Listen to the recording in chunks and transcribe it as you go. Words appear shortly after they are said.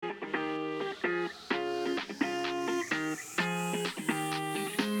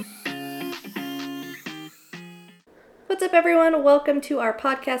What's up, everyone? Welcome to our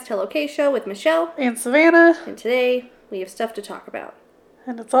podcast, Hello K Show, with Michelle. And Savannah. And today, we have stuff to talk about.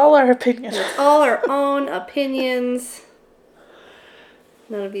 And it's all our opinions. And it's all our own opinions.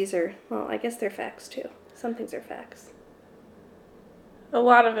 None of these are, well, I guess they're facts, too. Some things are facts. A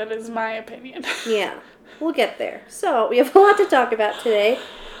lot of it is my opinion. Yeah, we'll get there. So, we have a lot to talk about today.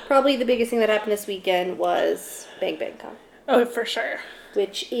 Probably the biggest thing that happened this weekend was Bang Bang Con. Oh, for sure.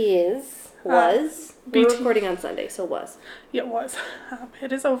 Which we're recording on Sunday, so was. Yeah, it was.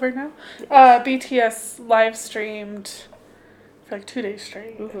 It is over now. BTS live streamed for like 2 days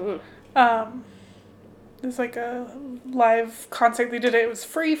straight. Mm-hmm. It was like a live concert. They did it. It was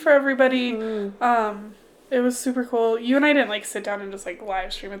free for everybody. It was super cool. You and I didn't like sit down and just like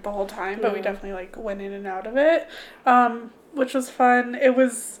live stream it the whole time, but we definitely like went in and out of it, which was fun. It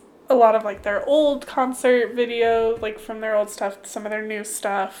was a lot of like their old concert video, like from their old stuff, some of their new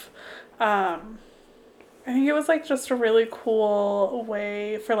stuff. I think it was like just a really cool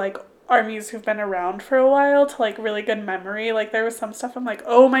way for like armies who've been around for a while to like really good memory. Like there was some stuff I'm like,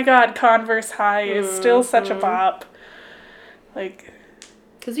 oh my god, Converse High is still such a bop. Like,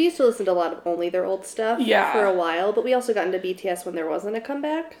 because we used to listen to a lot of only their old stuff for a while, but we also got into BTS when there wasn't a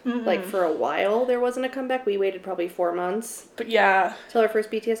comeback. Like, for a while, there wasn't a comeback. We waited probably 4 months. But yeah. Till our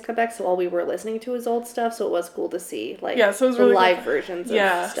first BTS comeback, so all we were listening to was old stuff, so it was cool to see, like, so it was the really live cool. versions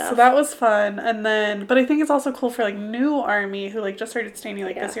of stuff. So that was fun. And then, but I think it's also cool for, like, new ARMY who, like, just started standing,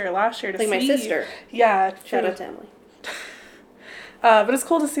 like, this year or last year to see. Like my sister. Yeah. Shout out to Emily. But it's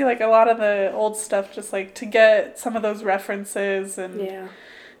cool to see, like, a lot of the old stuff, just, like, to get some of those references and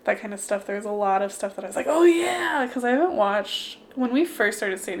that kind of stuff. There's a lot of stuff that I was like, oh, yeah, because I haven't watched. When we first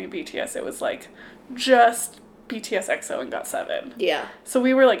started standing BTS, it was, like, just BTS, EXO, and GOT7. Yeah. So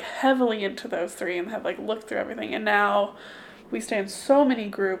we were, like, heavily into those three and have, like, looked through everything. And now we stand so many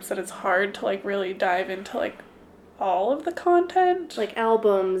groups that it's hard to, like, really dive into, like, all of the content. Like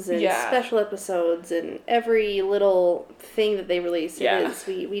albums and special episodes and every little thing that they release.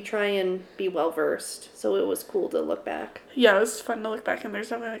 We try and be well versed, so it was cool to look back. Yeah, it was fun to look back, and there's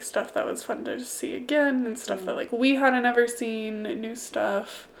definitely like stuff that was fun to see again and stuff that like we hadn't ever seen, new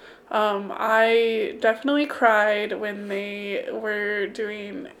stuff. I definitely cried when they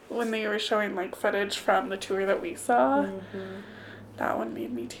were showing like footage from the tour that we saw. That one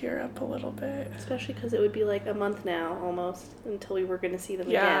made me tear up a little bit. Especially because it would be like a month now, almost, until we were going to see them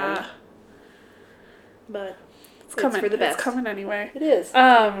again. But it's coming. For the best. It's coming anyway. It is.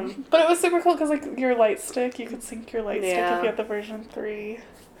 But it was super cool because like your light stick, you could sync your light stick if you had the version 3.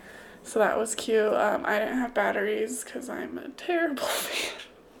 So that was cute. I didn't have batteries because I'm a terrible fan.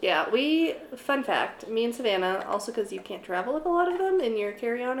 Yeah, fun fact, me and Savannah, also because you can't travel with a lot of them in your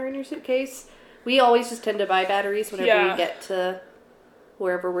carry-on or in your suitcase, we always just tend to buy batteries whenever we get to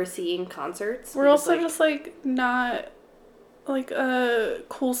wherever we're seeing concerts. We're also just, like, not, like, a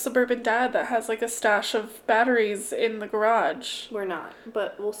cool suburban dad that has, like, a stash of batteries in the garage. We're not,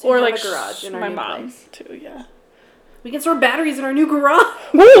 but we'll soon have a garage in our new place. My mom, too, yeah. We can store batteries in our new garage!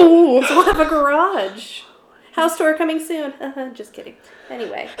 Woo! So we'll have a garage! House tour coming soon. Just kidding.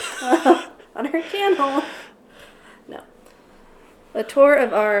 Anyway, on our channel. No. A tour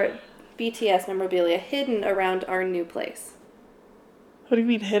of our BTS memorabilia hidden around our new place. What do you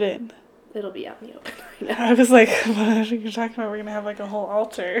mean hidden? It'll be out in the open right now. I was like, what are you talking about? We're going to have like a whole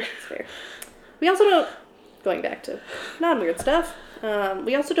altar. That's fair. We also don't, going back to non-weird stuff,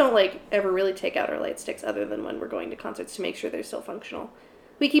 we also don't like ever really take out our light sticks other than when we're going to concerts to make sure they're still functional.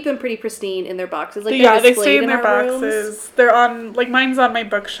 We keep them pretty pristine in their boxes. Like they stay in their boxes. Rooms. They're on, like, mine's on my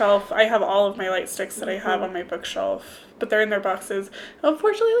bookshelf. I have all of my light sticks that I have on my bookshelf, but they're in their boxes.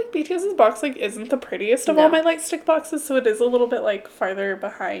 Unfortunately, like, BTS's box, like, isn't the prettiest of all my light stick boxes, so it is a little bit, like, farther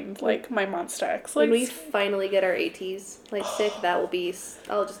behind, like, my Monsta X. When we finally get our ATEEZ light stick, that will be,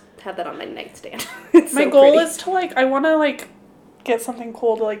 I'll just have that on my nightstand. My goal is to, like, I want to, like, get something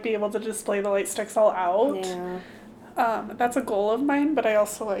cool to, like, be able to display the light sticks all out. Yeah. That's a goal of mine, but I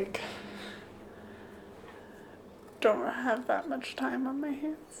also, like, don't have that much time on my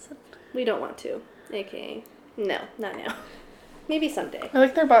hands. We don't want to. AKA, no, not now. Maybe someday. I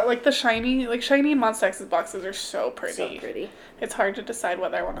like their like the shiny and Monsta X's boxes are so pretty. So pretty. It's hard to decide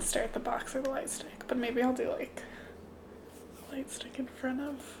whether I want to stare at the box or the light stick, but maybe I'll do, like, a light stick in front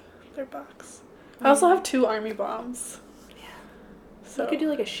of their box. I also have 2 ARMY bombs. Yeah. So you could do,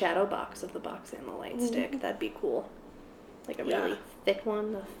 like, a shadow box of the box and the light stick. That'd be cool. Like a really thick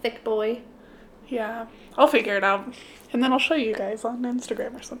one, a thick boy. Yeah. I'll figure it out. And then I'll show you guys on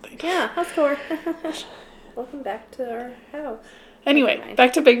Instagram or something. Yeah, house tour. Welcome back to our house. Anyway,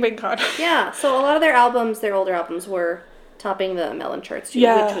 back to Bang Bang Con. Yeah, so a lot of their older albums were topping the Melon charts too,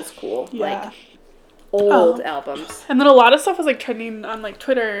 which was cool. Yeah. Like, old albums. And then a lot of stuff was like trending on like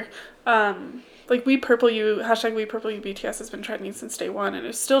Twitter. Like We Purple You, hashtag We Purple You BTS has been trending since day one and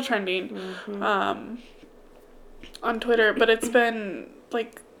is still trending on Twitter. But it's been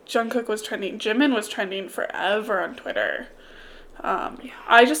like Jungkook was trending. Jimin was trending forever on Twitter.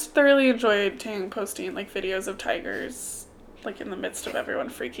 I just thoroughly enjoyed Taeyang posting like videos of tigers like in the midst of everyone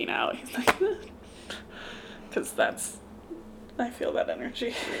freaking out. He's like, because I feel that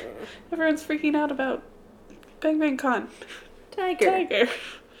energy. Everyone's freaking out about Bang Bang Con. Tiger.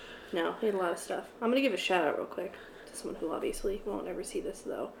 No, he had a lot of stuff. I'm going to give a shout out real quick to someone who obviously won't ever see this,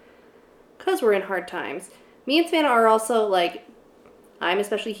 though. Because we're in hard times. Me and Savannah are also, like, I'm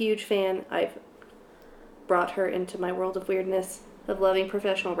especially a huge fan. I've brought her into my world of weirdness of loving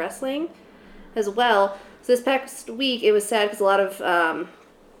professional wrestling as well. So this past week, it was sad because a lot of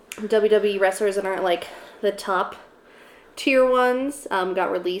WWE wrestlers that aren't, like, the top tier ones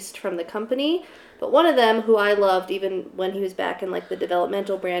got released from the company. But one of them, who I loved even when he was back in, like, the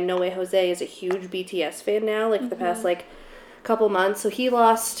developmental brand, No Way Jose, is a huge BTS fan now, like, for the past, like, couple months. So he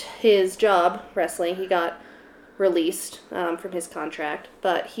lost his job wrestling. He got released from his contract.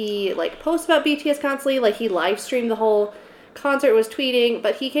 But he, like, posts about BTS constantly. Like, he live streamed the whole concert, was tweeting.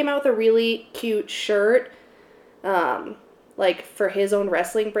 But he came out with a really cute shirt, like, for his own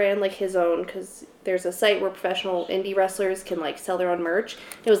wrestling brand, like, his own, because there's a site where professional indie wrestlers can, like, sell their own merch.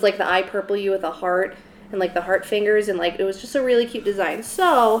 It was, like, the I Purple You with a heart and, like, the heart fingers, and, like, it was just a really cute design.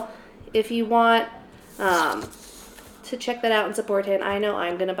 So, if you want to check that out and support him, I know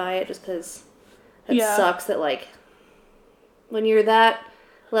I'm going to buy it just because it sucks that, like, when you're that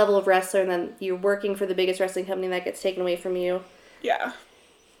level of wrestler and then you're working for the biggest wrestling company that gets taken away from you. Yeah.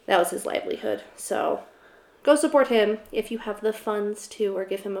 That was his livelihood. So, go support him if you have the funds to, or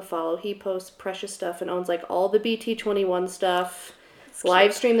give him a follow. He posts precious stuff and owns, like, all the BT21 stuff.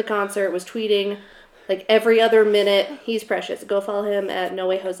 Live streamed the concert, was tweeting, like, every other minute. He's precious. Go follow him at No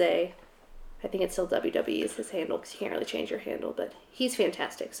Way Jose. I think it's still WWE is his handle, because you can't really change your handle, but he's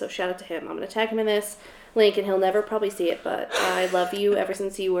fantastic. So shout out to him. I'm going to tag him in this link, and he'll never probably see it, but I love you ever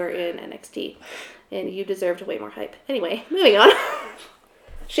since you were in NXT, and you deserved way more hype. Anyway, moving on.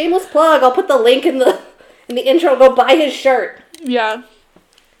 Shameless plug. I'll put the link in the intro. Go buy his shirt. Yeah.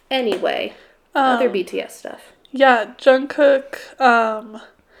 Anyway, other BTS stuff. Yeah, Jungkook.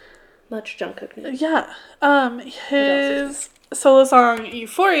 Much Jungkook news. Yeah. His solo song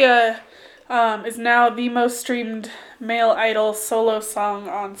Euphoria is now the most streamed male idol solo song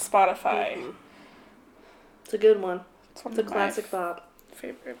on Spotify. Mm-hmm. It's a good one. It's a classic bop.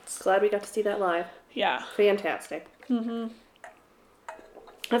 Favorites. Glad we got to see that live. Yeah. Fantastic. Mm-hmm.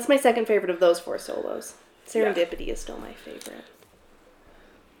 That's my second favorite of those four solos. Serendipity is still my favorite.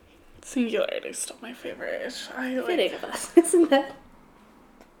 Singularity is still my favorite. Fitting of us, isn't that?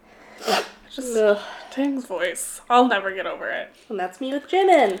 Just Taeyang's voice. I'll never get over it. And that's me with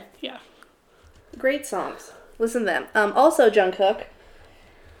Jimin. Yeah. Great songs. Listen to them. Also, Jungkook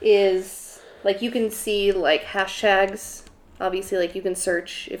is, like, you can see, like, hashtags. Obviously, like, you can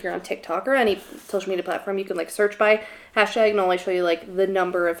search if you're on TikTok or any social media platform. You can, like, search by hashtag and only show you, like, the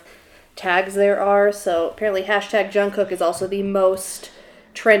number of tags there are. So, apparently, hashtag Jungkook is also the most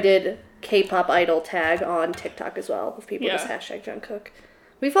trended K-pop idol tag on TikTok as well. If people just hashtag Jungkook.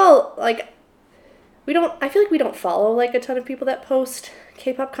 We follow, like, I feel like we don't follow, like, a ton of people that post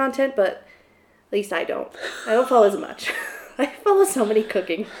K-pop content, but at least I don't. I don't follow as much. I follow so many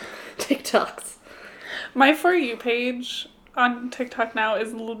cooking TikToks. My For You page on TikTok now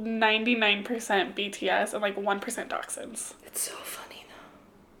is 99% BTS and, like, 1% Dachshunds. It's so funny,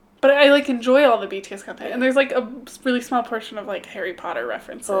 though. But I, like, enjoy all the BTS content. And there's, like, a really small portion of, like, Harry Potter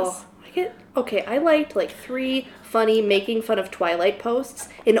references. Oh, I liked, like, 3 funny making fun of Twilight posts.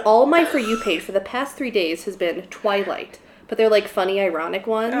 And all my For You page for the past 3 days has been Twilight. But they're, like, funny, ironic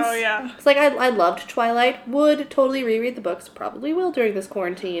ones. Oh, yeah. It's like, I loved Twilight. Would totally reread the books. Probably will during this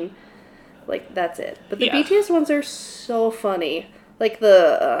quarantine. Like, that's it. But the BTS ones are so funny. Like,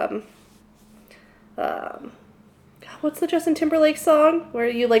 the, what's the Justin Timberlake song? Where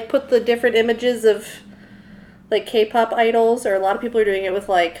you, like, put the different images of, like, K-pop idols. Or a lot of people are doing it with,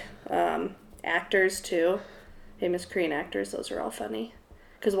 like, actors, too. Famous Korean actors. Those are all funny.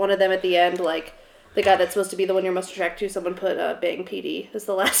 Because one of them at the end, like, the guy that's supposed to be the one you're most attracted to, someone put Bang PD as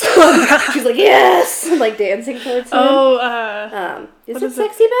the last one. She's like, yes! And, like, dancing towards him. Oh, is it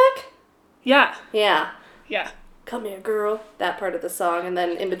Sexy Back? Yeah. Yeah. Yeah. Come here, girl. That part of the song, and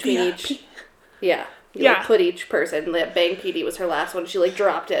then in between each... Yeah. You, like, put each person. That Bang PD was her last one. She, like,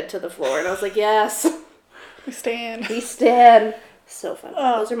 dropped dead to the floor, and I was like, yes! We stand. We stand. So fun.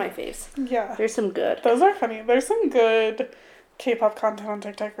 Those are my faves. Yeah. There's some good. Those are funny. There's some good K-pop content on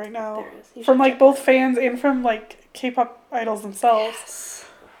TikTok right now. There is. You From, should like, check both fans and from, like, K-pop idols themselves. Yes.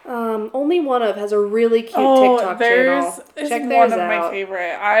 Only One of has a really cute TikTok channel. Check Is theirs one of out. my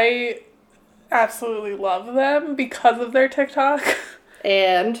favorite. I absolutely love them because of their TikTok.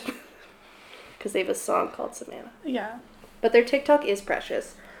 And because they have a song called Savannah. Yeah. But their TikTok is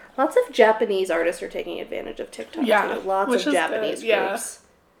precious. Lots of Japanese artists are taking advantage of TikTok too. Lots of Japanese groups.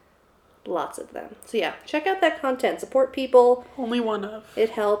 Lots of them. So yeah, check out that content. Support people. Only One of. It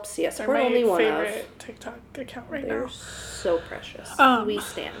helps. Yeah, support They're Only One of. my favorite TikTok account right They're now. so precious. We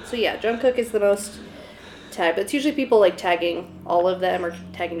stand. So yeah, Jungkook is the most tagged. But it's usually people like tagging all of them or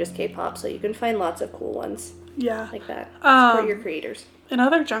tagging just K-pop. So you can find lots of cool ones. Yeah. Like that. Support your creators. In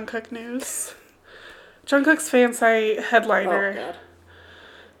other Jungkook news, Jungkook's fan site headliner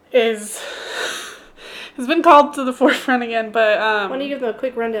has been called to the forefront again, but why don't you give them a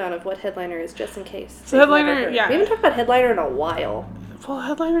quick rundown of what Headliner is, just in case? So Headliner, yeah. We haven't talked about Headliner in a while. Well,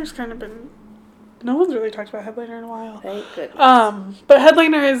 Headliner's kind of been... No one's really talked about Headliner in a while. Thank goodness. But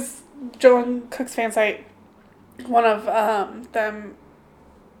Headliner is Jungkook's fan site. One of them,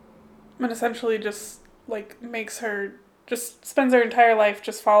 and essentially just, like, makes her... Just spends her entire life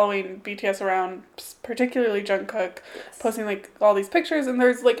just following BTS around, particularly Jungkook, posting, like, all these pictures, and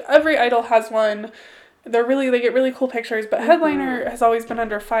there's, like, every idol has one. They get really cool pictures, but Headliner has always been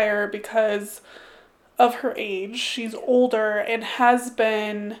under fire because of her age. She's older and has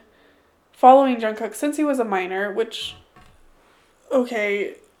been following Jungkook since he was a minor, which,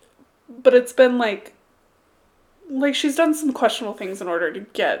 okay, but it's been, like, she's done some questionable things in order to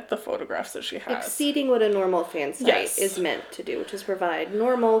get the photographs that she has. Exceeding what a normal fan site is meant to do, which is provide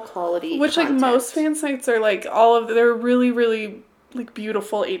normal quality content. Like, most fan sites are, like, they're really, really, like,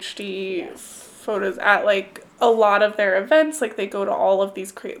 beautiful HD photos at, like, a lot of their events. Like, they go to all of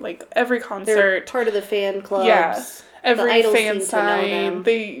these, every concert. They're part of the fan clubs. Yeah. Every fan sign.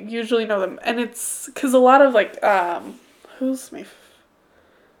 They usually know them. And it's, because a lot of, like, who's my...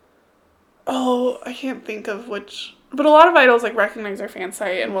 I can't think of which... But a lot of idols, like, recognize their fan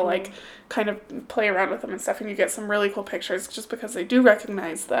site and will, like, kind of play around with them and stuff, and you get some really cool pictures just because they do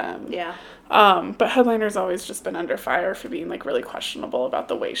recognize them. Yeah. But Headliner's always just been under fire for being, like, really questionable about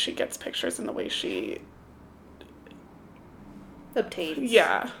the way she gets pictures and the way she... obtains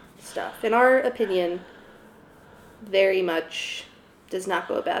stuff. In our opinion, very much does not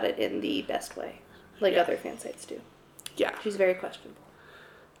go about it in the best way, like other fan sites do. Yeah. She's very questionable.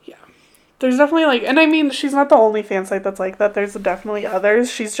 Yeah. There's definitely, like, and I mean, she's not the only fan site that's like that. There's definitely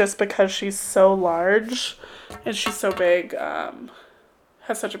others. She's just, because she's so large and she's so big,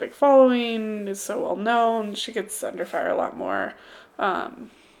 has such a big following, is so well known, she gets under fire a lot more.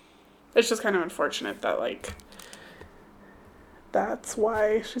 It's just kind of unfortunate that, like, that's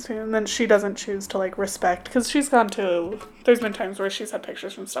why she's famous. And then she doesn't choose to, like, respect, because she's there's been times where she's had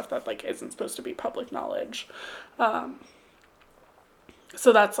pictures from stuff that, like, isn't supposed to be public knowledge.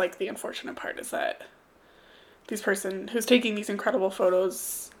 So that's, like, the unfortunate part, is that this person who's taking these incredible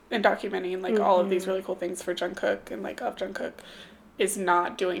photos and documenting, like, all of these really cool things for Jungkook and, like, of Jungkook is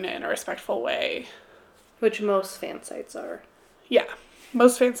not doing it in a respectful way. Which most fan sites are. Yeah.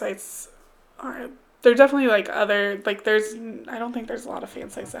 Most fan sites are. They're definitely, like, I don't think there's a lot of fan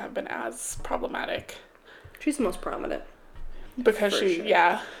sites that have been as problematic. She's the most prominent. Because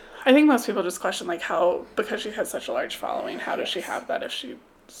I think most people just question, like, how, because she has such a large following, how does she have that if she's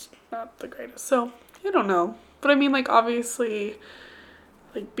not the greatest? So, I don't know. But I mean, like, obviously,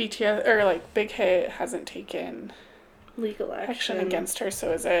 like, BTS, or, like, Big Hit hasn't taken legal action against her,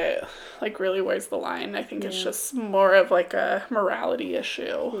 so is it, like, really, where's the line? I think it's just more of, like, a morality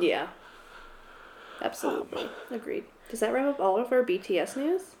issue. Yeah. Absolutely. Agreed. Does that wrap up all of our BTS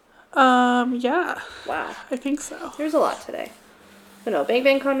news? Yeah. Wow. I think so. There's a lot today. But no, Bang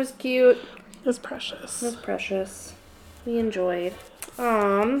Bang Con was cute. It was precious. It was precious. We enjoyed.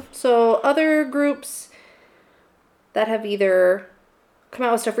 So other groups that have either come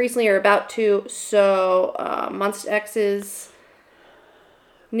out with stuff recently or about to. So, Monsta X's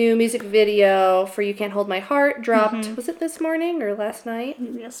new music video for You Can't Hold My Heart dropped. Was it this morning or last night?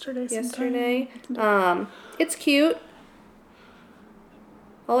 Yesterday. It's cute.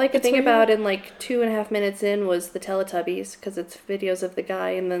 All I could think about in, like, 2.5 minutes in was the Teletubbies, because it's videos of the guy,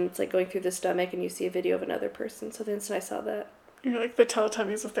 and then it's, like, going through the stomach, and you see a video of another person. So the instant I saw that... You're like the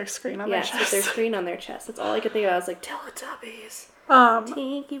Teletubbies with their screen on their chest. Yeah, with their screen on their chest. That's all I could think about. I was like, Teletubbies.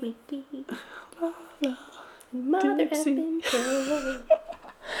 Tinky Winky. Mother effing.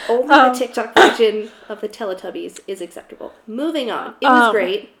 Only the TikTok version of the Teletubbies is acceptable. Moving on. It was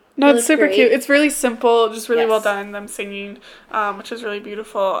great. No, It it's looks super great. cute. It's really simple, just really well Yes. done, them singing, which is really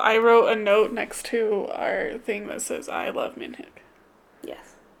beautiful. I wrote a note next to our thing that says, I love Minhyuk.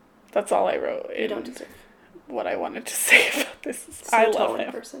 Yes. That's all I wrote. You don't deserve. What I wanted to say about this is So I tall love in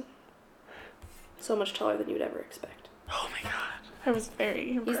him. person. So much taller than you'd ever expect. Oh my god. I was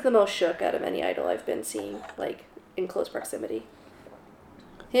very impressed. He's the most shook out of any idol I've been seeing, like, in close proximity.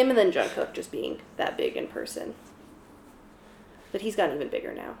 Him and then Jungkook just being that big in person. But he's gotten even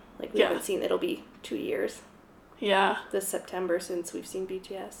bigger now. Like, we haven't seen, it'll be 2 years Yeah. this September since we've seen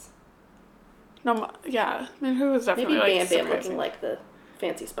BTS. No, yeah. Minhyuk was definitely Maybe like Bam Bam surprising. looking like the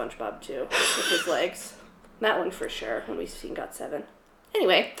fancy SpongeBob, too, with his legs. That one for sure, when we've seen GOT7.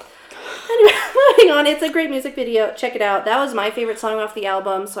 Anyway, moving on. It's a great music video. Check it out. That was my favorite song off the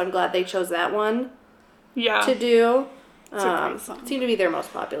album, so I'm glad they chose that one to do. It's a great song. It seemed to be their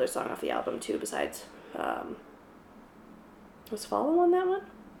most popular song off the album, too, besides... was Follow on that one?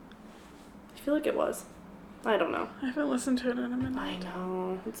 I feel like it was. I don't know. I haven't listened to it in a minute. I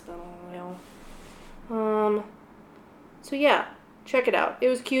know. It's been a while. So yeah, check it out. It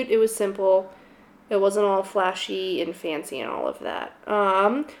was cute. It was simple. It wasn't all flashy and fancy and all of that.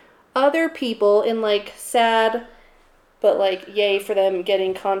 Other people in, like, sad, but, like, yay for them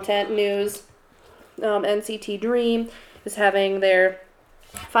getting content news. NCT Dream is having their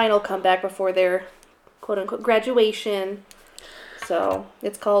final comeback before their quote-unquote graduation. So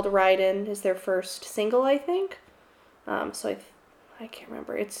it's called Raiden, is their first single, I think. So I can't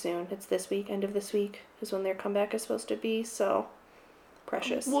remember. It's soon. It's this week. End of this week is when their comeback is supposed to be. So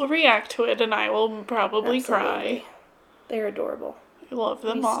precious. We'll react to it, and I will probably cry. They're adorable. I love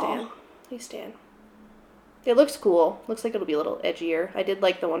them all. We stan. It looks cool. Looks like it'll be a little edgier. I did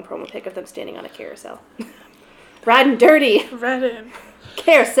like the one promo pic of them standing on a carousel. Riding dirty. Raiden.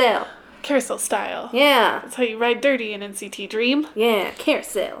 Carousel. Carousel style. Yeah. That's how you ride dirty in NCT Dream. Yeah,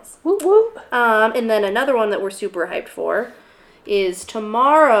 carousels. Whoop whoop. And then another one that we're super hyped for is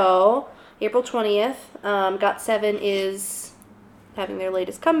tomorrow, April 20th. GOT7 is having their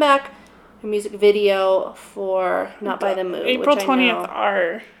latest comeback, a music video for Not by the Moon. April which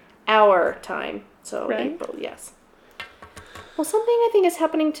 20th, our time. So right? April, yes. Well, something I think is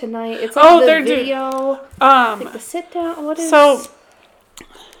happening tonight. It's they're video. Like the sit down. What is? So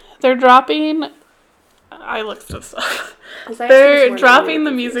they're dropping. I looked this up. They're dropping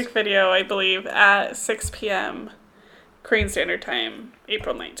the music video, I believe, at 6 p.m. Korean Standard Time,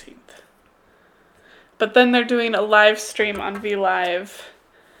 April 19th. But then they're doing a live stream on VLive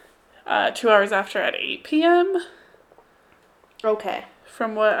 2 hours after at 8 p.m. Okay.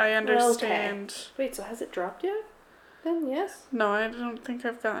 From what I understand. Okay. Wait, so has it dropped yet? Then yes. No, I don't think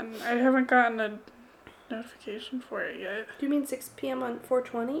I haven't gotten a notification for it yet. Do you mean 6 p.m. on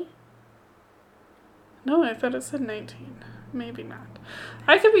 420? No, I thought it said 19. Maybe not.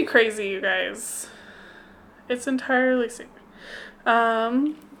 I could be crazy, you guys. It's entirely safe.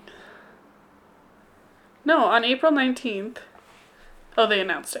 No, on April 19th. Oh, they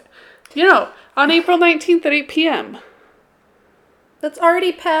announced it. On April 19th at 8 p.m. That's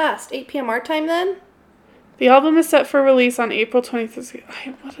already past 8 p.m. our time then? The album is set for release on April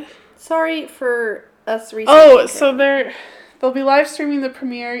 20th. Sorry for us researching. Oh, so they'll be live streaming the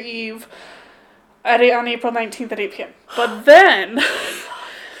premiere eve on April 19th at 8 p.m. But then,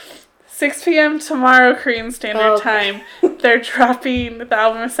 6 p.m. tomorrow Korean Standard Time, they're dropping, the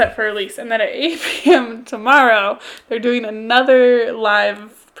album is set for release. And then at 8 p.m. tomorrow, they're doing another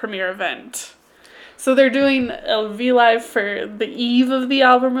live premiere event. So they're doing a VLive for the eve of the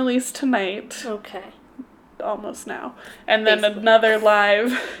album release tonight. Okay. Almost now. And then another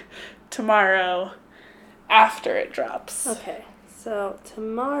live tomorrow after it drops. Okay. So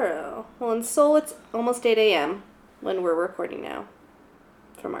tomorrow, well, in Seoul it's almost 8 a.m. when we're recording now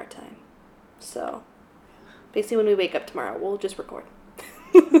from our time. So basically when we wake up tomorrow, we'll just record.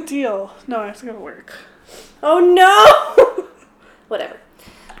 Deal. No, I have to go to work. Oh no! Whatever.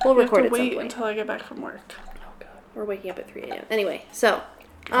 We'll record at some wait point. until I get back from work. Oh god. We're waking up at 3 a.m. Anyway, so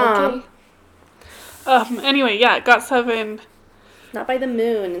okay. Anyway, yeah, GOT7. Not by the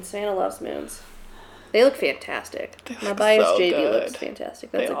Moon, and Savannah loves moons. They look fantastic. My look bias so JB good. looks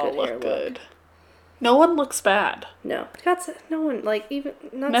fantastic. That's They a all good look hair good. look. No one looks bad. No. No one, like, even,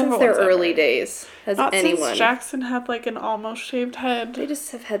 not Never since their one's early ever. days has Not anyone. since Jackson had like an almost shaved head. They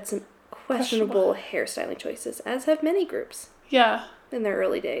just have had some questionable hairstyling choices, as have many groups Yeah. in their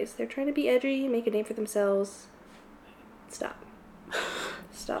early days. They're trying to be edgy, make a name for themselves. Stop.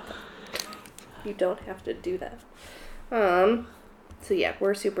 Stop that. You don't have to do that. So yeah,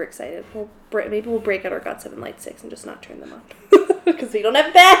 we're super excited. Maybe we'll break out our GOT7 Light 6 and just not turn them on. Because we don't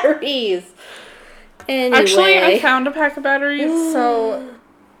have batteries. Anyway. Actually, I found a pack of batteries, so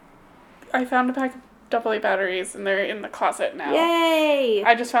I found a pack of AA batteries, and they're in the closet now. Yay!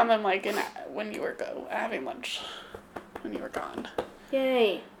 I just found them, like, when you were having lunch, when you were gone.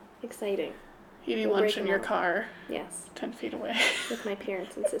 Yay. Exciting. Eating lunch in your car. Yes. 10 feet away. With my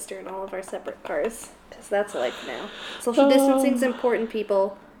parents and sister in all of our separate cars. Because that's life now. Social distancing's important,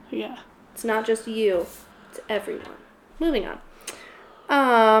 people. Yeah. It's not just you. It's everyone. Moving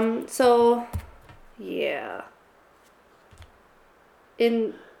on. So, yeah.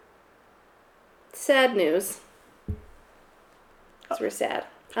 In sad news, because we're sad.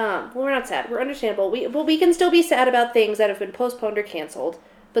 Well, we're not sad. We're understandable. We can still be sad about things that have been postponed or canceled,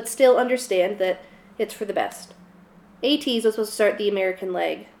 but still understand that it's for the best. ATEEZ was supposed to start the American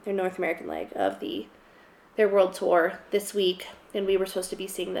leg, their North American leg of their world tour this week, and we were supposed to be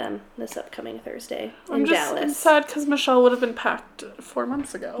seeing them this upcoming Thursday in Dallas. I'm sad because Michelle would have been packed 4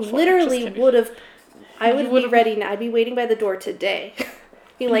 months ago. Literally would have. I would be ready now. I'd be waiting by the door today.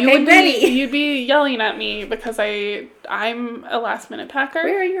 Be like, I'm ready. You'd be yelling at me because I'm a last minute packer.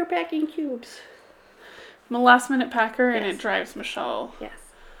 Where are your packing cubes? I'm a last minute packer, Yes. and it drives Michelle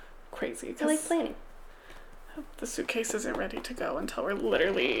crazy. I like planning. The suitcase isn't ready to go until we're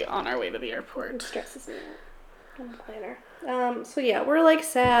literally on our way to the airport. It stresses me out. I'm a planner. So yeah, we're like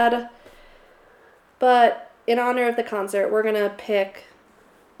sad, but in honor of the concert, we're gonna pick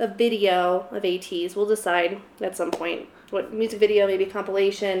a video of ATEEZ. We'll decide at some point what music video, maybe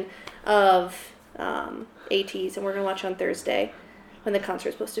compilation of ATEEZ, and we're gonna watch on Thursday when the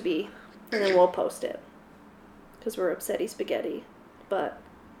concert's supposed to be, and then we'll post it because we're upsetty spaghetti, but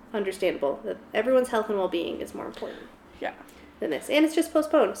understandable that everyone's health and well-being is more important than this, and it's just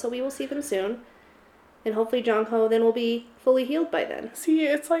postponed, so we will see them soon, and hopefully Jongho then will be fully healed by then. See,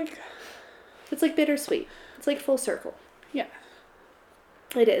 it's like bittersweet. It's like full circle. Yeah,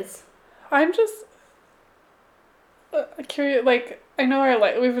 it is. I'm just curious. Like, I know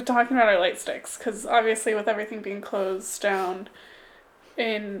we've been talking about our light sticks because obviously with everything being closed down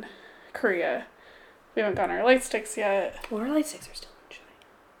in Korea, we haven't gotten our light sticks yet. Well, our light sticks are still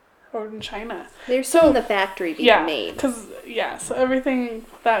or in China. They're still in the factory being made. So everything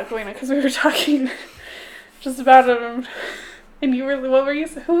that going on, because we were talking just about them, and who were you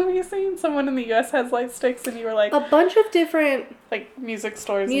saying? Someone in the U.S. has light sticks, and you were like... A bunch of different... Like, music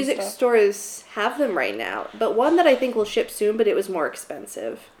stores stores have them right now, but one that I think will ship soon, but it was more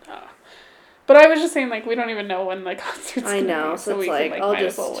expensive. But I was just saying, like, we don't even know when the concert's I know, so it's like, might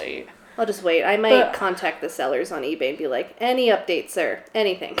as well wait. I'll just wait. I might contact the sellers on eBay and be like, any updates, sir?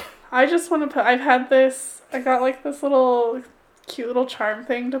 Anything. I just want to I got like this little cute little charm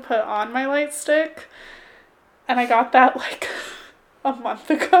thing to put on my light stick. And I got that like a month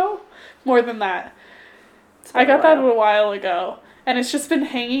ago. More than that. I got that a while ago. And it's just been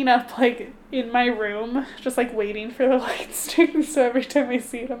hanging up like in my room, just like waiting for the light stick. So every time I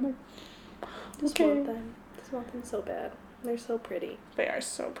see it, I'm like, okay. Just want them so bad. They're so pretty. They are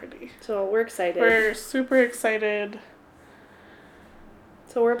so pretty. So we're excited. We're super excited.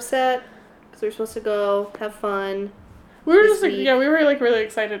 So we're upset because we're supposed to go have fun. We were just we were like really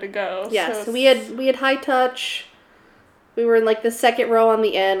excited to go. Yeah, so we had high touch. We were in like the second row on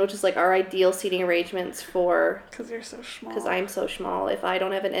the end, which is like our ideal seating arrangements for. Because you're so small. Because I'm so small. If I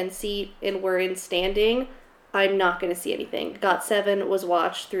don't have an end seat and we're in standing, I'm not going to see anything. GOT7 was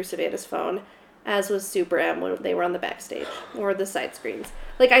watched through Savannah's phone, as was Super M when they were on the backstage or the side screens.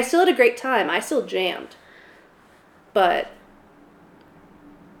 Like, I still had a great time. I still jammed. But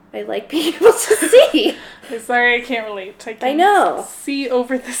I like being able to see. I'm sorry, I can't relate. I know. See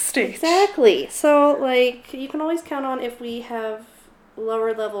over the stage. Exactly. So, like, you can always count on if we have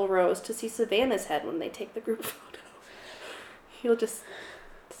lower level rows to see Savannah's head when they take the group photo. You'll just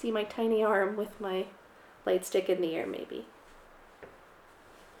see my tiny arm with my light stick in the air, maybe.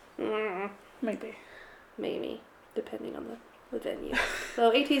 Maybe. Depending on the venue.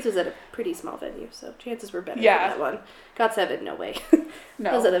 So ATEEZ was at a pretty small venue, so chances were better for that one. GOT7, no way.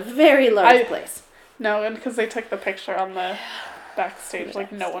 No. It was at a very large place. No, and because they took the picture on the backstage,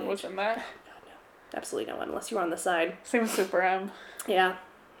 like no one was in there. No. Absolutely no one, unless you were on the side. Same with Super M. Yeah.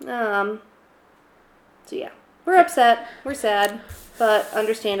 So yeah. We're upset. We're sad. But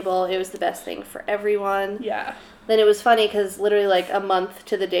understandable. It was the best thing for everyone. Yeah. Then it was funny because literally like a month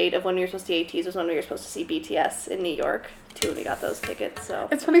to the date of when we were supposed to see ATEEZ was when we were supposed to see BTS in New York too, when we got those tickets. So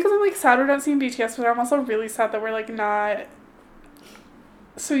it's funny because I'm like sad we're not seeing BTS, but I'm also really sad that we're like not.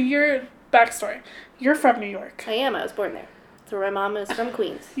 So your backstory, you're from New York. I am. I was born there. So my mom is from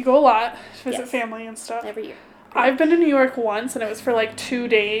Queens. You go a lot to visit family and stuff. Every year. I've been to New York once, and it was for like 2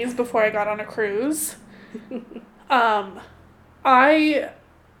 days before I got on a cruise. I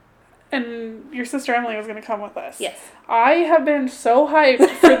and your sister Emily was going to come with us. Yes. I have been so hyped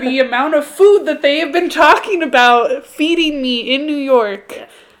for the amount of food that they have been talking about feeding me in New York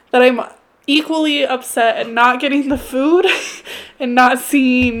that I'm equally upset at not getting the food and not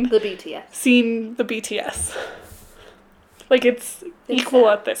seeing the BTS. Seeing the BTS. Like, it's equal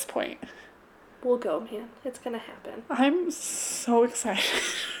sad. at this point. We'll go, man. It's gonna happen. I'm so excited.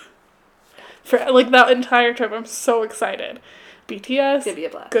 For, like, that entire trip, I'm so excited. BTS, It's gonna be a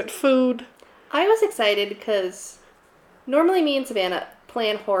blast. good food. I was excited because normally me and Savannah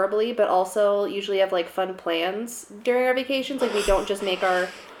plan horribly, but also usually have, like, fun plans during our vacations. Like, we don't just make our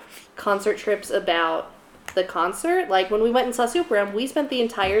concert trips about the concert. Like, when we went and saw Super M, we spent the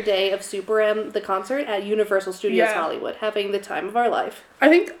entire day of Super M, the concert, at Universal Studios Hollywood, having the time of our life. I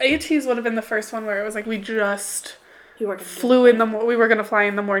think ATs would have been the first one where it was like we just we were going to fly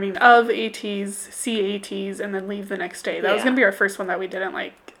in the morning of ATs, see ATs, and then leave the next day. That was going to be our first one that we didn't,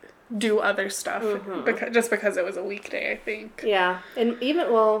 like, do other stuff, because it was a weekday, I think. Yeah, and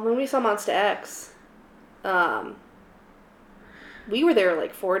even, when we saw Monsta X, we were there,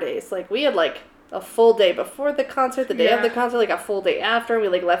 like, 4 days. Like, we had, like, a full day before the concert, the day of the concert, like, a full day after, and we,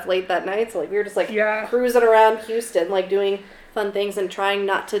 like, left late that night, so, like, we were just, like, cruising around Houston, like, doing fun things and trying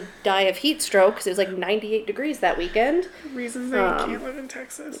not to die of heat stroke, because it was, like, 98 degrees that weekend. Reasons that you can't live in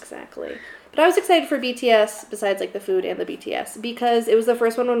Texas. Exactly. But I was excited for BTS, besides, like, the food and the BTS, because it was the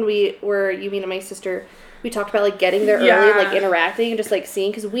first one when you, me, and my sister, we talked about, like, getting there early, like, interacting and just, like,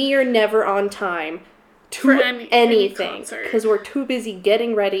 seeing, because we are never on time for anything, because we're too busy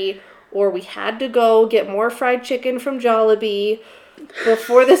getting ready, or we had to go get more fried chicken from Jollibee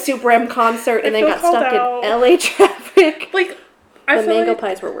before the Super M concert, and then got stuck in LA traffic. Like, the mango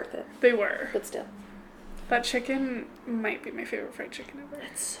pies were worth it. They were. But still. That chicken might be my favorite fried chicken ever.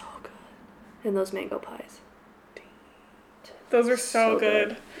 It's so good. And those mango pies. Those are so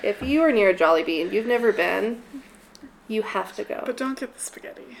good. If you are near a Jollibee and you've never been, you have to go. But don't get the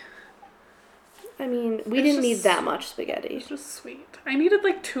spaghetti. I mean, we didn't need that much spaghetti. It's just sweet. I needed,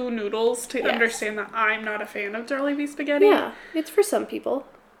 like, 2 noodles to understand that I'm not a fan of Jollibee spaghetti. Yeah, it's for some people.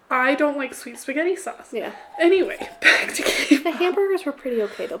 I don't like sweet spaghetti sauce. Yeah. Anyway, back to K-pop. The hamburgers were pretty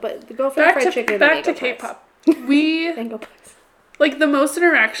okay, though, but go for the fried chicken and the mango pies. Back to K-pop. Mango pies. Like, the most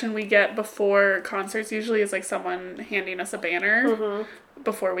interaction we get before concerts usually is, like, someone handing us a banner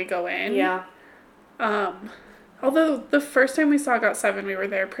before we go in. Yeah. Although the first time we saw GOT7, we were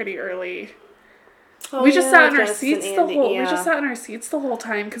there pretty early. Oh, we just sat in our seats we just sat in our seats the whole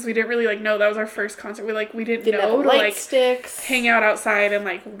time because we didn't really, like, know that was our first concert. We didn't know to, like, hang out outside and,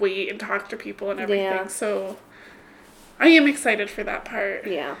 like, wait and talk to people and everything. Yeah. So I am excited for that part.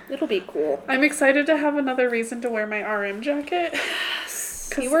 Yeah, it'll be cool. I'm excited to have another reason to wear my RM jacket.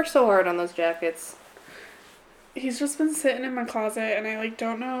 You worked so hard on those jackets. He's just been sitting in my closet and I, like,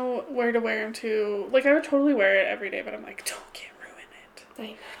 don't know where to wear him to. Like, I would totally wear it every day, but I'm like, can't ruin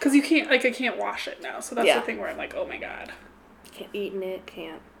it. Because you can't, like, I can't wash it now. So that's the thing where I'm like, oh my god. Can't eat in it,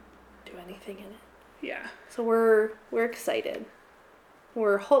 can't do anything in it. Yeah. So we're excited.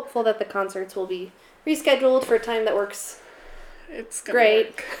 We're hopeful that the concerts will be rescheduled for a time that works. It's gonna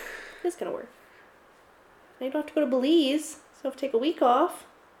work. It's gonna work. Now you don't have to go to Belize, so have to take a week off.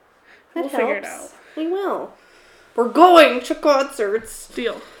 We'll figure it out. We will. We're going to concerts.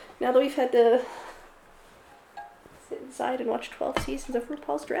 Deal. Now that we've had to sit inside and watch 12 seasons of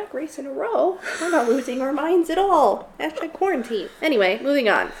RuPaul's Drag Race in a row, we're not losing our minds at all. Hashtag quarantine. Anyway, moving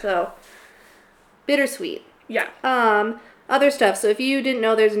on. So, bittersweet. Yeah. Other stuff. So if you didn't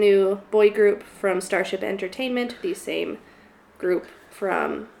know, there's a new boy group from Starship Entertainment. The same group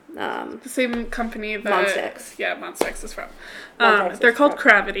from... the same company that... Monsta X. Yeah, Monsta X is from. They're called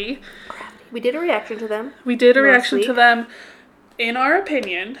Gravity. We did a reaction to them. To them. In our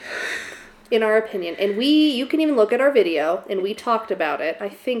opinion. And you can even look at our video, and we talked about it. I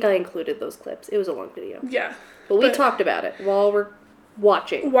think I included those clips. It was a long video. Yeah. But we talked about it while we're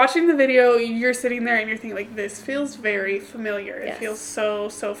watching. Watching the video, you're sitting there and you're thinking, like, this feels very familiar. Yes. It feels so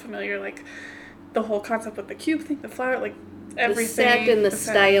familiar. Like, the whole concept with the cube thing, the flower, like, everything. The set and the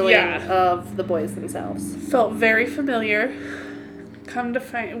styling of the boys themselves. Felt very familiar. Come to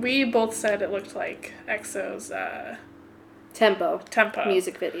find, we both said it looked like EXO's Tempo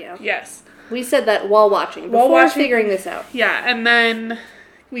music video. Yes. We said that while watching, before figuring this out. Yeah, and then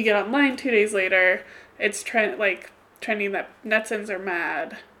we get online 2 days later. It's trending that netizens are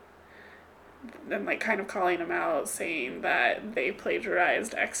mad and, like, kind of calling them out, saying that they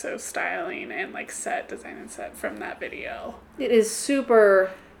plagiarized EXO styling and, like, set design and set from that video. It is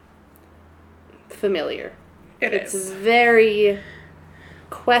super familiar. It's very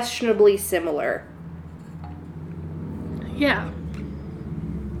questionably similar. Yeah.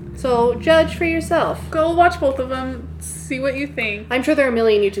 So judge for yourself. Go watch both of them. See what you think. I'm sure there are a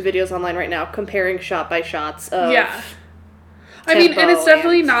million YouTube videos online right now comparing shot by shots of. Yeah. I mean, and it's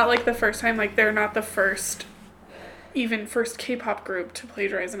definitely and- not like the first time. Like they're not the first K-pop group to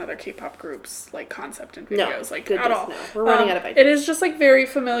plagiarize another K-pop group's like concept and videos, like goodness, at all. no. We're running out of ideas. It is just like very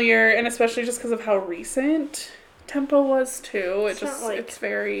familiar, and especially just because of how recent Tempo was too. It's just like, it's just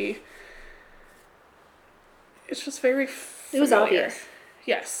very. It was familiar. obvious.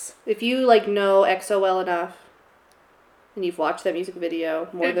 Yes. If you like know EXO well enough, and you've watched that music video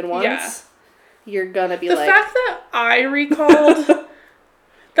more than once, you're gonna be the like. The fact that I recalled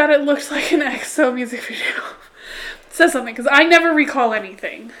that it looked like an EXO music video. Says something, because I never recall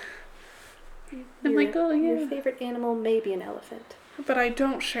anything. I'm like, oh yeah. Your favorite animal may be an elephant. But I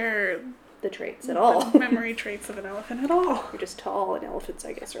don't share the traits at all. The memory traits of an elephant at all. You're just tall, and elephants,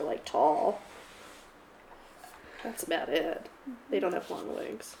 I guess, are like tall. That's about it. They don't have long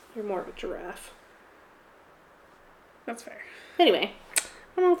legs. They're more of a giraffe. That's fair. Anyway, I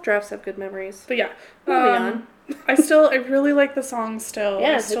don't know if giraffes have good memories. But yeah. Moving on. I really like the song still.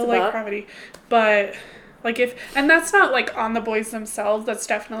 Yeah, I still like Gravity. But like and that's not like on the boys themselves, that's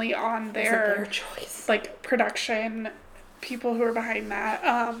definitely on their choice. Like production people who are behind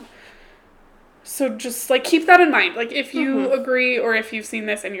that. So just like keep that in mind. Like if you agree or if you've seen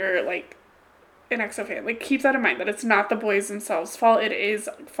this and you're like an EXO fan, like keep that in mind that it's not the boys themselves' fault. It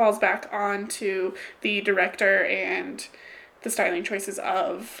falls back onto the director and the styling choices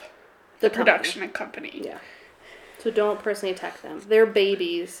of the production and company. Yeah. So don't personally attack them. They're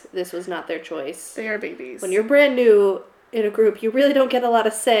babies. This was not their choice. They are babies. When you're brand new in a group, you really don't get a lot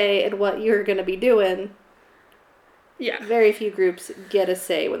of say in what you're going to be doing. Yeah. Very few groups get a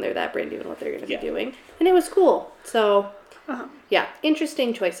say when they're that brand new in what they're going to be doing. And it was cool. So, yeah.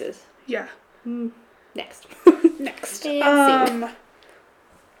 Interesting choices. Yeah. Next. Next. And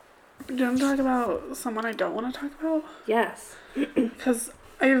do you want to talk about someone I don't want to talk about? Yes. Because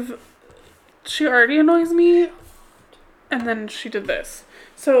she already annoys me, and then she did this.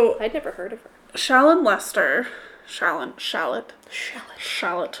 So I'd never heard of her. Shallot Lester. Shallot.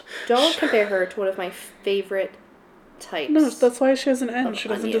 Don't compare her to one of my favorite types. No, that's why she has an N. She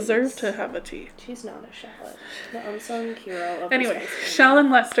doesn't deserve to have a T. She's not a shallot. The unsung hero of anyway,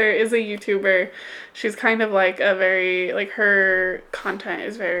 Shallot Lester is a YouTuber. She's kind of like a very, like, her content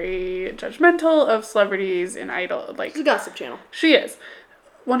is very judgmental of celebrities and idol. Like, it's a gossip channel. She is.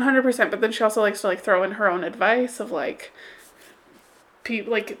 100%. But then she also likes to, like, throw in her own advice of, like,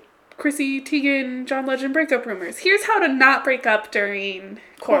 Chrissy Teigen, John Legend breakup rumors. Here's how to not break up during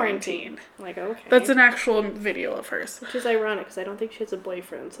quarantine. Like, okay. That's an actual video of hers. Which is ironic, because I don't think she has a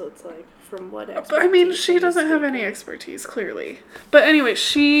boyfriend, so it's like, from what expertise? But I mean, she doesn't have any expertise, clearly. But anyway,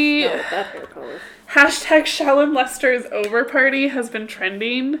 she... No, that hair color. Hashtag Shallot Lester's over party has been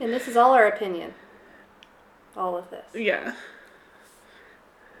trending. And this is all our opinion. All of this. Yeah.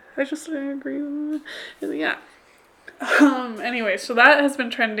 I just agree with it. Yeah. Anyway, so that has been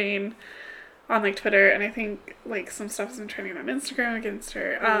trending on, like, Twitter, and I think, like, some stuff has been trending on Instagram against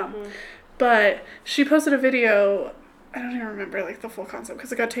her. But she posted a video, I don't even remember, like, the full concept,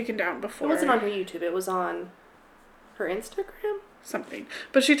 because it got taken down before. It wasn't on her YouTube, it was on her Instagram? Something.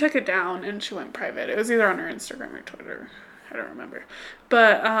 But she took it down, and she went private. It was either on her Instagram or Twitter. I don't remember.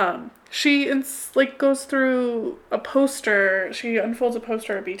 But, she, goes through a poster. She unfolds a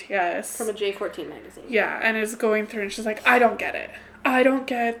poster of BTS. From a J14 magazine. Yeah, and is going through, and she's like, I don't get it. I don't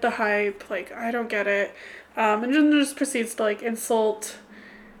get the hype. Like, I don't get it. And then just proceeds to, like, insult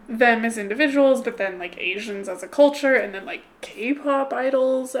them as individuals, but then, like, Asians as a culture, and then, like, K-pop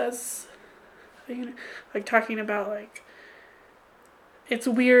idols as, you know, like, talking about, like, it's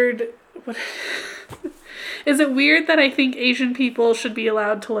weird. What... Is it weird that I think Asian people should be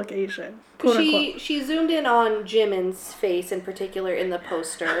allowed to look Asian? Quote unquote. She zoomed in on Jimin's face in particular in the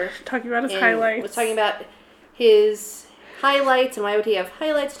poster. Talking about his highlights. Was talking about his highlights and why would he have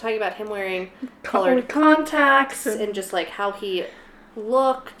highlights. Talking about him wearing colored contacts and just like how he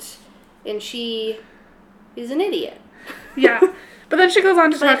looked. And she is an idiot. Yeah. But then she goes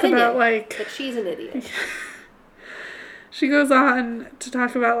on to talk about like... But she's an idiot. She goes on to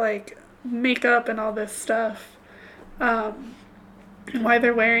talk about like makeup and all this stuff, and why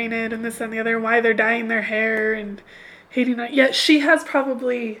they're wearing it and this and the other, why they're dyeing their hair and hating it. Yet she has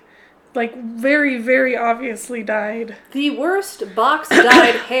probably like very, very obviously dyed the worst box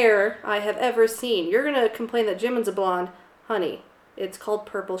dyed hair I have ever seen. You're gonna complain that Jimin's a blonde. Honey, it's called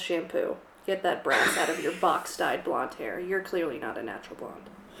purple shampoo. Get that brass out of your box dyed blonde hair. You're clearly not a natural blonde.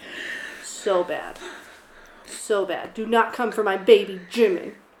 So bad. So bad. Do not come for my baby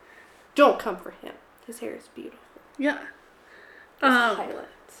Jimin. Don't come for him. His hair is beautiful. Yeah.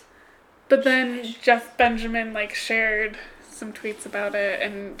 Highlights. But then Jeff Benjamin, like, shared some tweets about it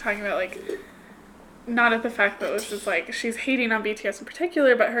and talking about, like, not at the fact that this is, like, she's hating on BTS in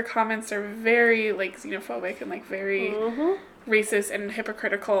particular, but her comments are very, like, xenophobic and, like, very racist and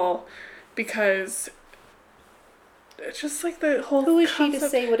hypocritical because it's just, like, the whole Who is concept. she to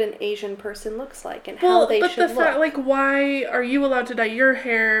say what an Asian person looks like and how they should look? Fact, like, why are you allowed to dye your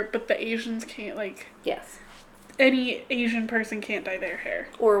hair, but the Asians can't, like... Yes. Any Asian person can't dye their hair.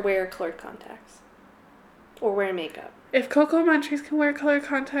 Or wear colored contacts. Or wear makeup. If Coco Montrese can wear colored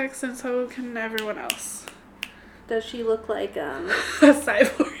contacts, then so can everyone else. Does she look like A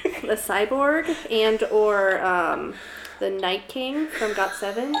cyborg. a cyborg and or the Night King from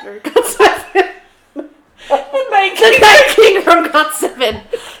GOT7? Or GOT7? The Night King from GOT7.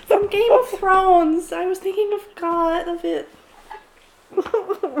 From Game of Thrones. I was thinking of God of it. They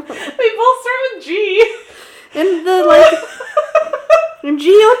both start with G. And the, like... And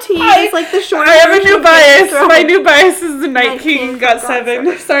GOT is like the short. I have a new bias. My new bias is the Night King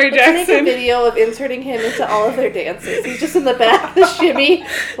GOT7. Sorry, Jackson. Let's make a video of inserting him into all of their dances. He's just in the back, the shimmy,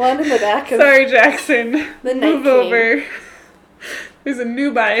 one in the back. Sorry, Jackson. The Night Move King. over. There's a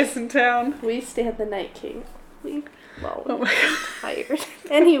new bias in town. We stand the Night King. Well, oh my god. Tired.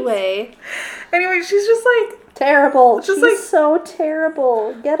 Anyway, she's just like terrible. Just She's like so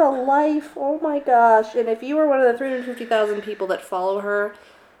terrible. Get a life. Oh my gosh. And if you were one of the 350,000 people that follow her,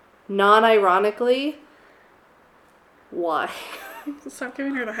 non-ironically, why? Stop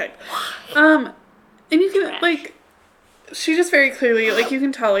giving her the hype. And you can like, she just very clearly, like, you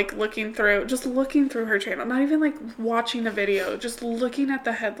can tell, like, looking through her channel, not even like watching a video, just looking at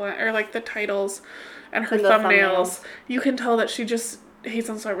the headline or like the titles and her thumbnails, you can tell that she just hates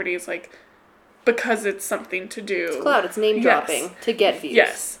on celebrities, like, because it's something to do. It's clout. It's name dropping to get views.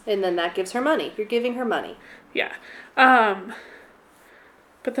 Yes. And then that gives her money. You're giving her money. Yeah.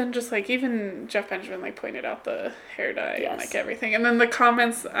 But then just, like, even Jeff Benjamin, like, pointed out the hair dye and, like, everything. And then the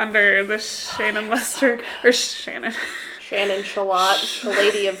comments under the Shannon Lester, or Shannon Shalott, the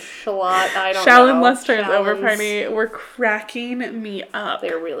lady of Shalott, I don't know. Shallon Lester's over party were cracking me up.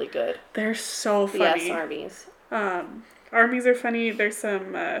 They're really good. They're so funny. Yes, armies. Armies are funny. There's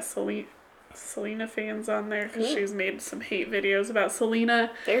some Selena fans on there because she's made some hate videos about Selena.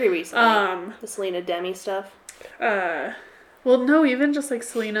 Very recently. The Selena Demi stuff. Well, no, even just, like,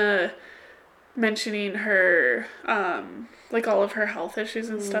 Selena mentioning her, like, all of her health issues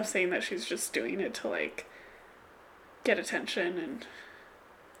and stuff, saying that she's just doing it to, like, get attention and...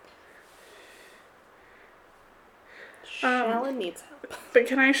 Shallon needs help. But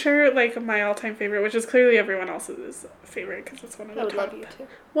can I share, like, my all-time favorite, which is clearly everyone else's favorite, because it's one of the top love you too.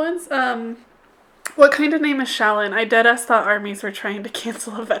 ones? What kind of name is Shallon? I deadass thought armies were trying to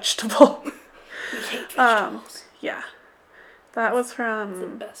cancel a vegetable. We hate vegetables. Yeah. That was from... It's the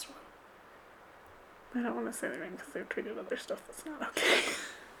best one. I don't want to say their name because they've tweeted other stuff that's not okay.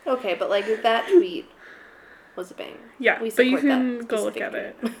 Okay, but, like, that tweet was a banger. Yeah, but you can go look at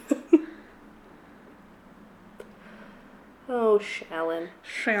it. Oh, Shallon.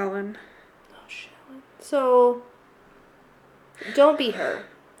 Shallon. Oh, Shallon. So, don't be her.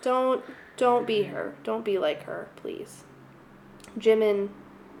 Don't be her. Don't be like her, please. Jimin,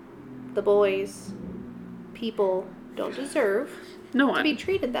 the boys, people don't deserve to be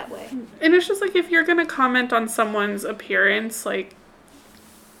treated that way. And it's just like, if you're going to comment on someone's appearance, like,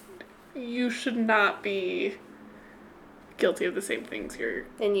 you should not be guilty of the same things you're...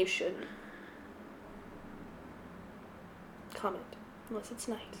 And you shouldn't. Comment. Unless it's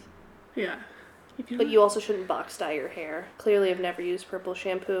nice. Yeah. But you also shouldn't box dye your hair. Clearly have never used purple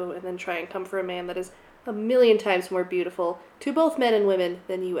shampoo and then try and come for a man that is a million times more beautiful to both men and women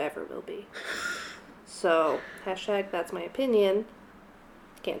than you ever will be. So, hashtag that's my opinion.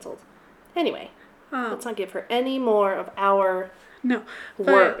 Canceled. Anyway, let's not give her any more of our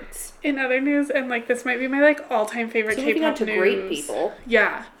words. In other news, and, like, this might be my, like, all-time favorite K-pop news. Great people.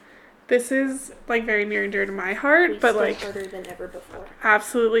 Yeah. This is, like, very near and dear to my heart, but, like, harder than ever before.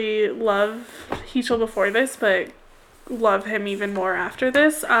 Absolutely love Heechul before this, but love him even more after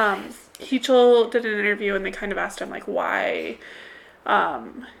this. Heechul did an interview and they kind of asked him, like, why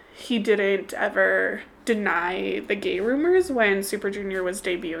he didn't ever deny the gay rumors when Super Junior was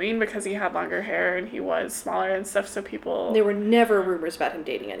debuting, because he had longer hair and he was smaller and stuff, so people... There were never rumors about him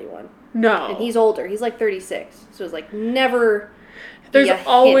dating anyone. No. And he's older. He's, like, 36. So it's, like, never... There's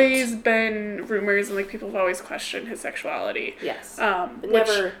always been rumors, and, like, people have always questioned his sexuality. Yes. But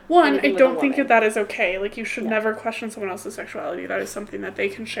never. One, I don't think that is okay. Like, you should never question someone else's sexuality. That is something that they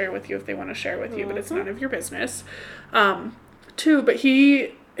can share with you if they want to share with you, but it's none of your business. Two, but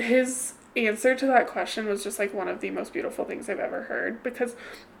his answer to that question was just, like, one of the most beautiful things I've ever heard, because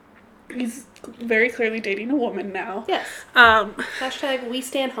He's very clearly dating a woman now. Yes. Um, Hashtag we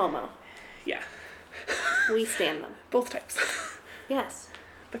stand homo. yeah. We stand them. Both types. Yes.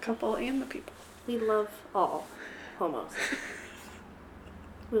 The couple and the people. We love all homos.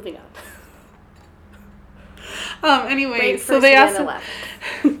 Moving on. Anyway, Great so for they asked Savannah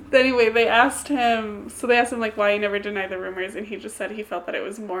him, laughing. anyway, they asked him, like, why he never denied the rumors, and he just said he felt that it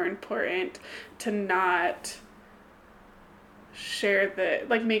was more important to not share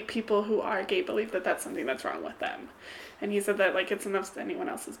make people who are gay believe that that's something that's wrong with them. And he said that, like, it's enough to anyone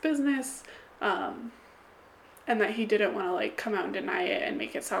else's business, and that he didn't want to, like, come out and deny it and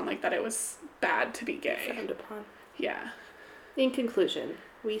make it sound like that it was bad to be gay. Frowned upon. Yeah. In conclusion,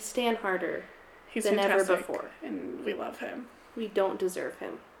 we stand harder He's than fantastic, ever before. and we love him. We don't deserve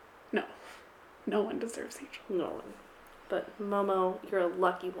him. No. No one deserves Angel. No one. But Momo, you're a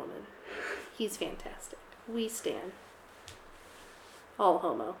lucky woman. He's fantastic. We stand. All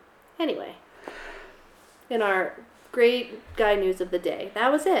homo. Anyway. In our great guy news of the day.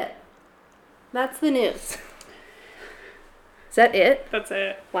 That was it. That's the news. Is that it? That's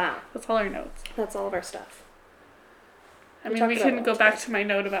it. Wow. That's all our notes. That's all of our stuff. I We mean, we talked can about go it back today. to my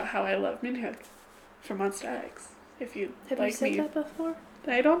note about how I love Minhyuk from Monster X. If you Have like you said me. that before?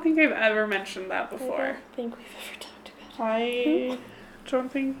 I don't think I've ever mentioned that I before. don't think we've ever talked about I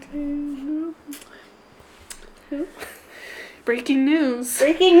don't think I Who? Breaking news.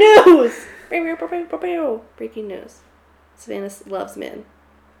 Breaking news! Breaking news. Savannah loves men.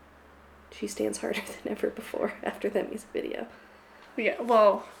 She stands harder than ever before after that music video. Yeah,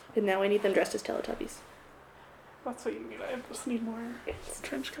 well, And now I need them dressed as Teletubbies. that's what you need. I just need more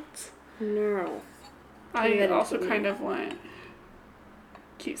trench coats. No. I that also into kind me. of want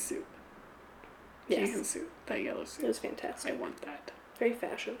key suit. Yes. Keyhan suit. That yellow It suit. was fantastic. I want that. Very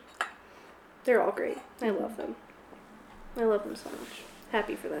fashion. They're all great. I love them. I love them so much.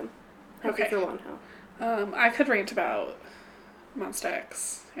 Happy for them. Happy Okay. for Wonho. I could rant about Monster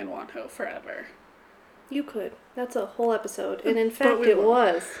X and Wonho forever. You could. That's a whole episode. And in But fact, we it won't.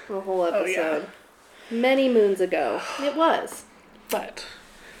 was a whole Oh, yeah. episode. Many moons ago. It was. But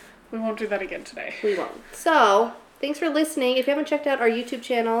we won't do that again today. We won't. So, thanks for listening. If you haven't checked out our YouTube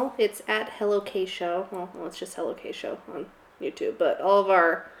channel, it's at Hello K Show. Well, it's just Hello K Show on YouTube, but all of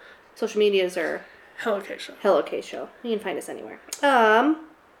our social medias are Hello, Keisha. Hello K Show. You can find us anywhere.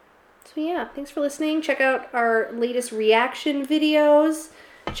 So yeah, thanks for listening. Check out our latest reaction videos.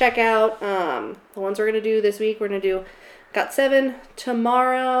 Check out the ones we're gonna do this week. We're gonna do Got7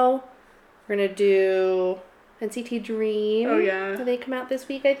 tomorrow. We're gonna do NCT Dream. Oh, yeah. They come out this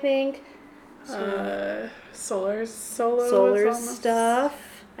week, I think. Solar's solo. Solar is almost-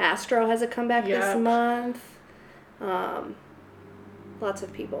 stuff. Astro has a comeback Yep. this month. Lots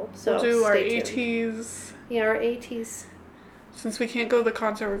of people. So We'll do our stay tuned. ATs. Yeah, our ATs. Since we can't go to the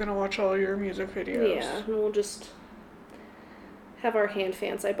concert, we're gonna watch all your music videos. Yeah, and we'll just have our hand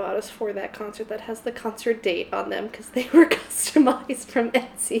fans I bought us for that concert that has the concert date on them because they were customized from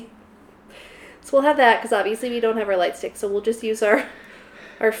Etsy. So we'll have that because obviously we don't have our light sticks, so we'll just use our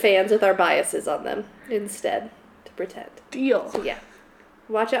fans with our biases on them instead to pretend. Deal. So yeah,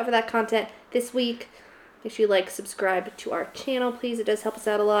 watch out for that content this week. Make sure you subscribe to our channel, please. It does help us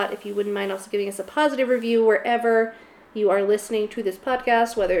out a lot. If you wouldn't mind also giving us a positive review wherever you are listening to this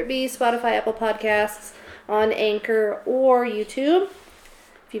podcast, whether it be Spotify, Apple Podcasts, on Anchor, or YouTube.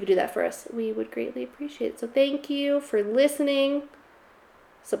 If you would do that for us, we would greatly appreciate it. So thank you for listening.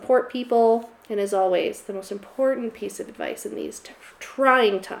 Support people. And as always, the most important piece of advice in these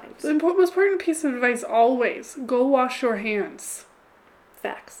trying times. The most important piece of advice always, go wash your hands.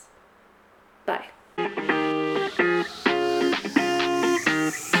 Facts. Bye.